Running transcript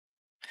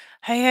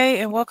Hey,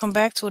 and welcome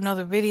back to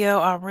another video.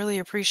 I really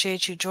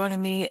appreciate you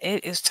joining me.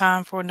 It is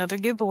time for another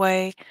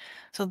giveaway.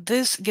 So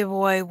this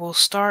giveaway will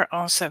start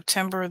on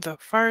September the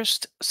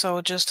 1st,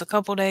 so just a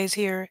couple days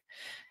here.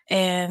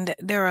 And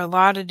there are a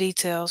lot of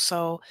details,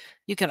 so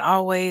you can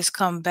always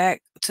come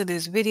back to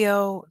this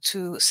video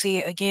to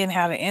see again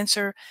how to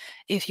enter.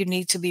 If you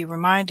need to be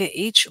reminded,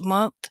 each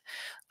month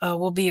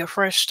will be a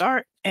fresh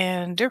start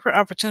and different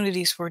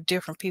opportunities for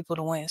different people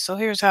to win. So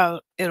here's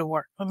how it'll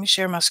work. Let me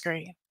share my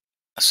screen.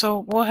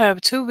 So we'll have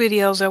two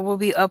videos that will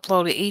be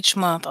uploaded each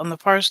month on the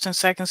first and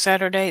second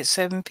Saturday at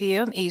 7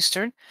 p.m.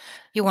 Eastern.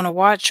 You want to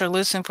watch or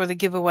listen for the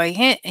giveaway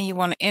hint, and you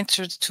want to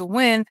enter to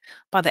win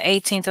by the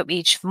 18th of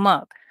each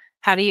month.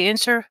 How do you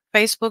enter?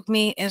 Facebook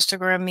me,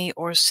 Instagram me,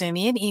 or send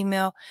me an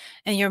email,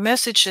 and your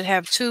message should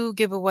have two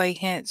giveaway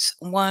hints,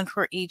 one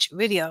for each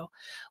video.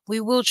 We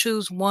will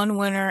choose one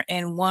winner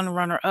and one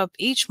runner-up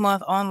each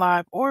month on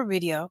live or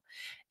video.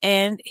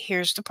 And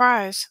here's the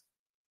prize.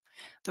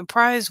 The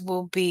prize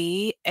will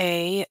be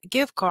a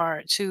gift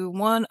card to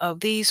one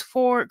of these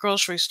four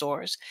grocery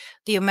stores.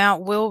 The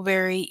amount will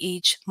vary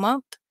each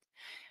month.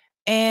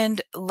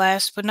 And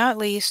last but not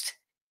least,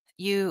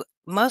 you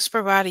must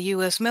provide a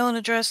U.S. mailing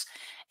address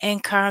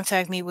and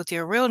contact me with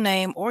your real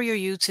name or your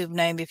YouTube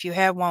name if you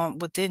have one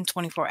within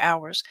 24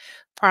 hours.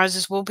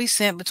 Prizes will be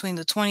sent between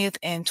the 20th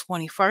and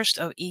 21st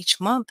of each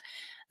month.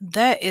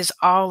 That is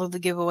all of the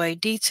giveaway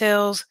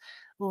details.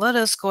 Let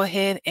us go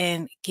ahead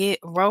and get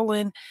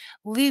rolling.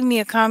 Leave me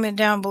a comment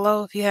down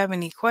below if you have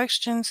any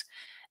questions,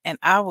 and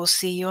I will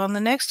see you on the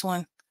next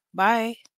one. Bye.